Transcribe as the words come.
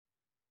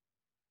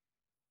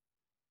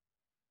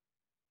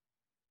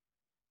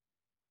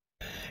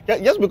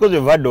Just because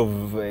you've heard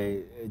of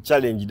a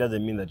challenge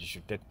doesn't mean that you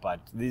should take part.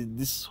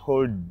 This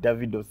whole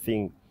Davido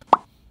thing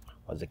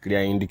was a clear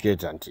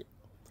indicator.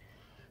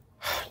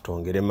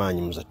 Tuongere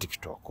manyi mza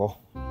TikTok.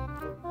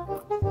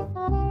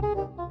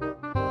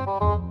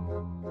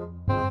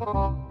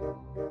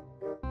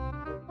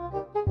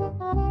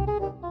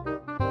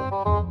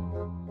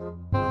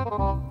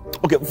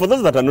 Okay, for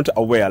those that are not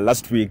aware,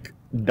 last week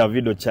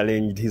Davido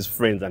challenged his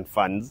friends and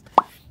fans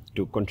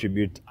to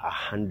contribute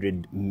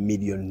 100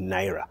 million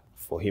naira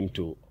for him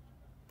to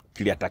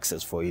clear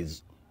taxes for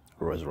his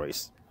Rolls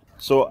Royce.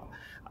 So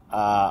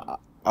our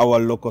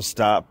local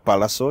star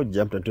Pallaso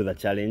jumped into the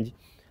challenge,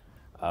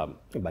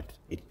 but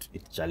it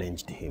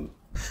challenged him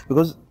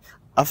because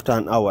after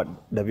an hour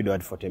Davido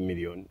had 40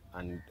 million,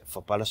 and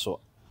for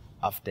Pallaso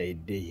after a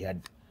day he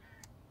had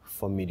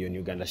 4 million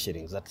Uganda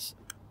shillings. That's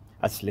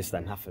less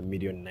than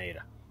 500,000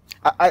 naira.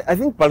 I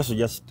think Pallaso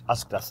just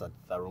asked us at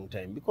the wrong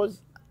time,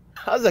 because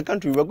as a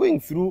country we're going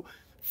through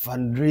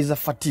fundraiser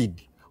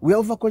fatigue. We are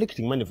over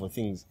collecting money for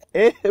things.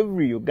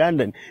 Every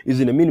Ugandan is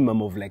in a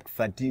minimum of like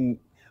 13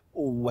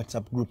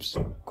 WhatsApp groups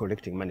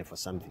collecting money for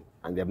something,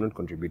 and they have not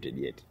contributed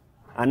yet.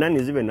 And none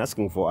is even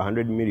asking for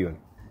 100 million.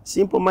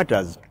 Simple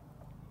matters.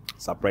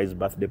 Surprise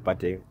birthday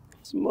party.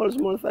 Small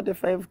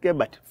 35k,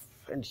 but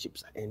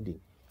friendships are ending.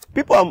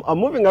 People are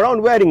moving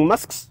around wearing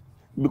masks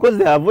because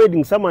they are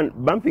avoiding someone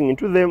bumping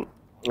into them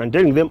and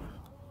telling them,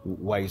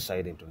 why are you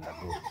silent on that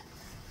group?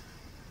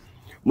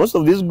 Most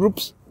of these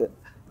groups,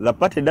 the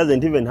party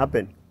doesn't even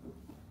happen.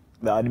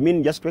 The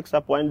admin just wakes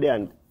up one day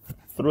and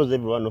throws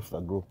everyone off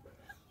the group.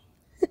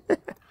 The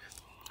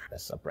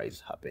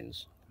surprise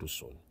happens too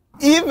soon.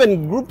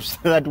 Even groups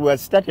that were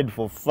started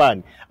for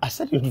fun are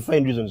starting to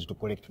find reasons to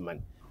collect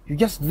money. You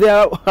just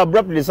there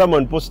abruptly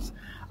someone posts,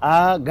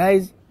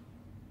 guys,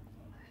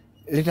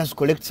 let us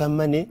collect some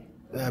money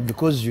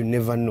because you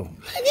never know.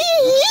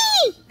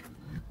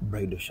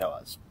 Bridal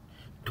showers,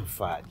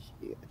 tufari,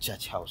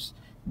 church house,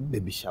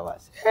 baby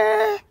showers.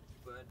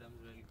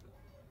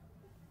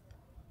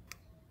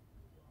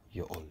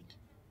 You're old.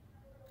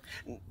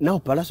 Now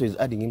Pallaso is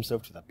adding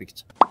himself to the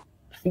picture.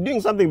 Doing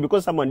something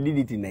because someone did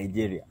it in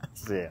Nigeria.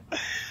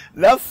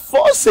 The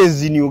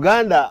forces in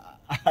Uganda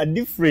are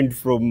different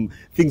from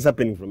things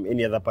happening from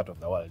any other part of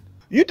the world.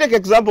 You take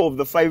example of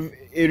the 5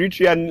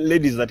 Eritrean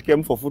ladies that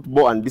came for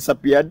football and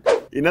disappeared.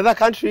 In other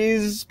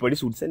countries,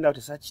 police would send out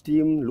a search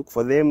team, look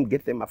for them,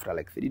 get them after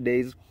like 3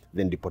 days,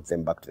 then deport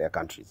them back to their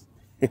countries.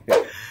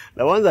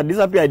 The ones that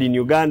disappeared in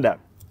Uganda,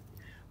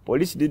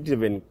 police didn't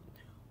even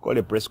call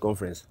a press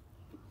conference.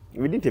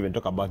 We didn't even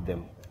talk about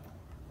them.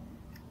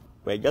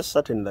 We're just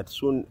certain that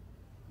soon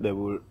they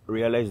will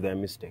realize their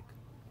mistake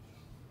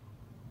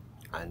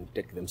and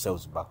take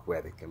themselves back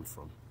where they came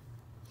from.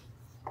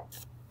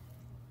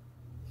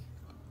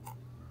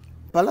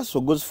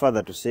 Pallaso goes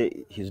further to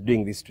say he's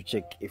doing this to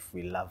check if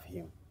we love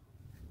him.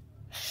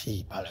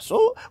 Hey,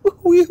 Pallaso,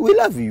 we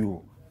love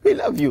you. We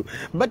love you.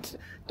 But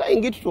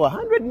tying it to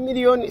 100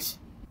 million is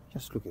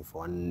just looking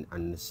for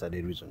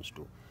unnecessary reasons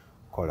to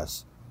call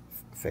us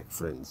fake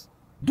friends.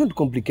 Don't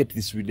complicate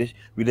this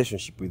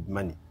relationship with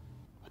money.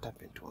 What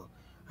happened to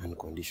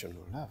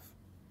unconditional love?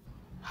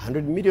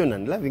 100 million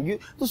and loving you,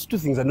 those two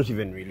things are not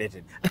even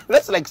related.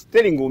 That's like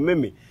telling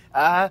Umeme,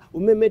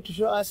 Umeme, to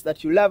show us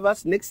that you love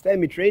us, next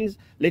time it rains,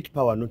 let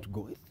power not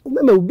go.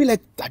 Umeme will be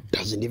like, that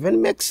doesn't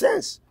even make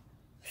sense.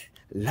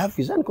 Love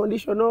is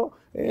unconditional.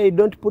 Hey,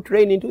 don't put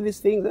rain into these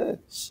things.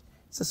 It's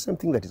the same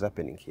thing that is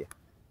happening here.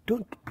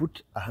 Don't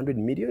put 100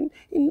 million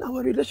in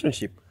our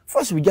relationship.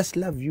 First, we just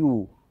love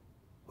you.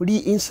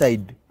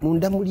 Inside,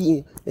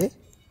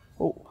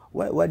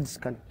 words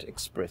can't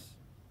express.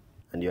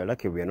 And you're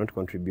lucky we are not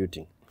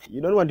contributing.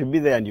 You don't want to be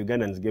there and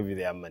Ugandans give you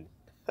their money.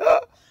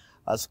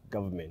 Ask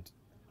government.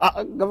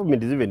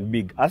 Government is even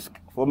big. Ask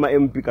former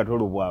MP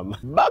Katolo Bwama.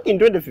 Back in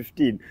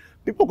 2015,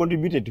 people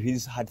contributed to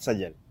his heart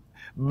surgery.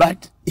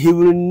 But he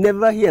will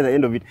never hear the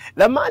end of it.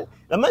 The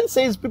man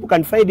says people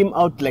can find him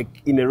out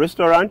like in a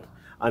restaurant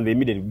and they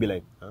immediately be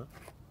like, huh?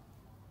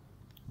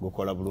 Go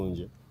call a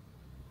Brunje.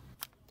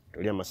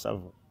 Tolia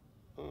Masavo.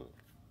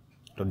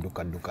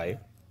 Toduka eh?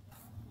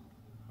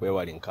 Where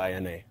were in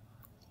Kaya?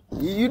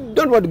 You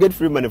don't want to get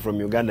free money from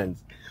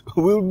Ugandans.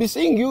 We'll be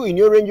seeing you in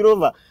your Range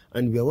Rover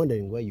and we are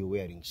wondering why you're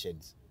wearing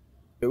shades.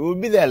 We'll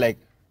be there like,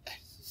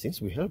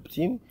 since we helped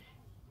him,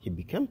 he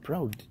became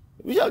proud.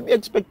 We shall be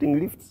expecting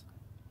lifts.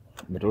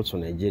 But also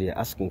Nigeria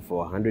asking for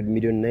 100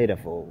 million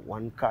naira for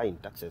 1 car in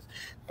taxes.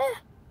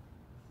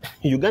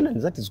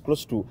 Ugandans, that is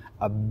close to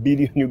 1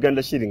 billion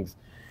Uganda shillings.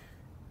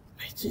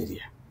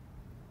 Nigeria.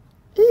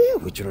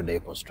 Which road are you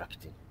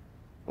constructing?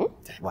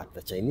 What,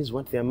 the Chinese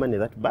want their money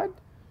that bad?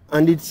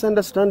 And it's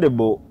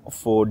understandable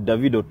for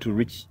Davido to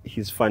reach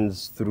his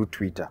fans through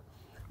Twitter.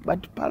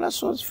 But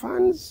Pallaso's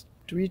fans,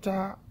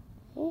 Twitter...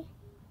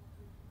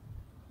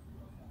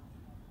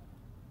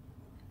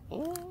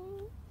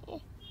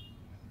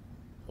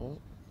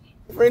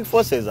 Different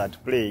forces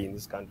at play in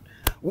this country.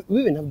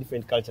 We even have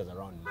different cultures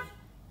around money.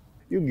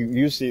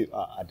 You see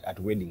at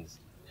weddings.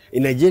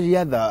 In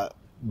Nigeria,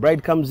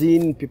 bride comes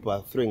in, people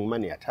are throwing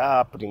money at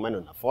her, putting money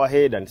on her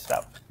forehead and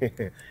stuff.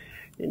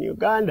 In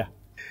Uganda,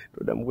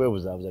 the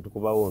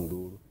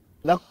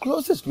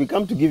closest we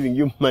come to giving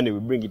you money, we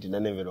bring it in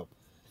an envelope.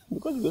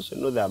 Because we also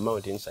know the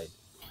amount inside.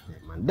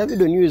 Man,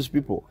 Davido knew his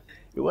people.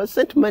 He was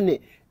sent money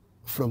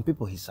from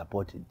people he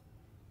supported.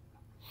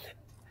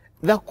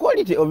 The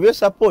quality of your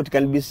support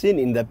can be seen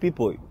in the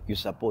people you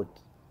support.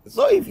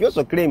 So if you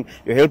also claim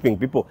you're helping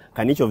people,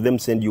 can each of them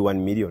send you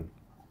 1 million?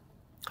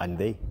 Can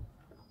they?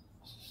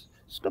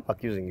 Stop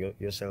accusing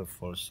yourself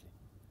falsely.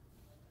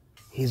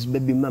 His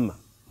baby mama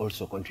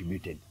also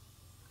contributed.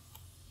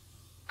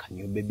 Can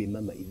your baby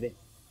mama even?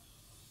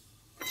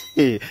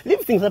 Hey,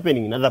 leave things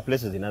happening in other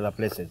places,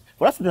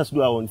 For us, let us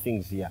do our own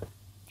things here.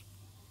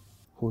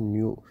 Who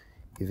knew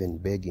even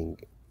begging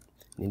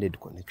needed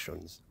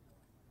connections?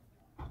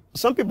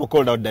 Some people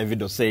called out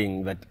Davido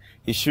saying that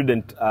he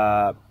shouldn't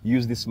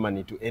use this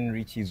money to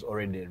enrich his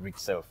already rich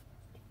self.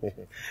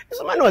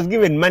 This man was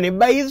given money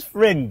by his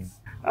friends.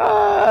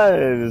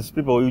 There's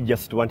people who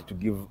just want to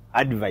give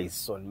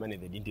advice on money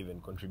they didn't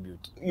even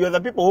contribute. You're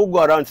the people who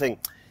go around saying,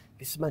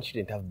 this man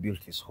shouldn't have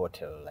built his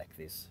hotel like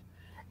this.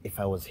 If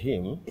I was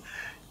him,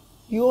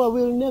 you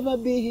will never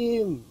be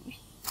him.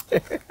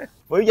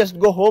 Or you just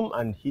go home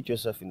and hit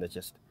yourself in the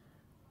chest.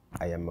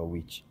 I am a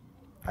witch.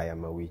 I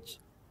am a witch.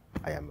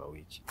 I am a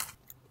witch.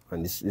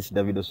 And this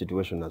Davido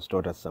situation has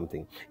taught us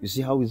something. You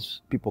see how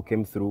his people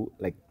came through,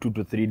 like 2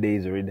 to 3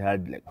 days, already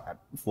had like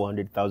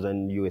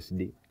 400,000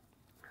 USD.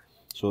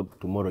 So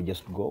tomorrow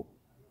just go,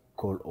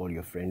 call all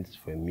your friends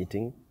for a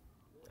meeting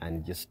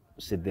and just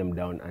sit them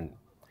down and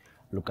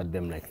look at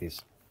them like this.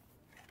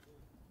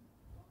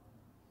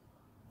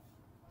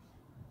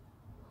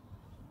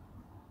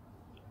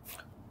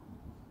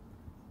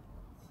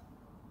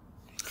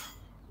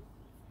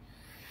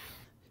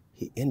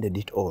 He ended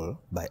it all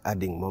by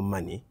adding more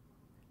money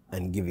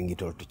and giving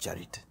it all to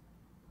charity.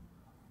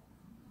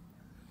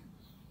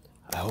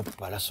 I hope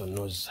Pallaso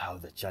knows how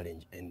the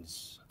challenge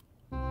ends.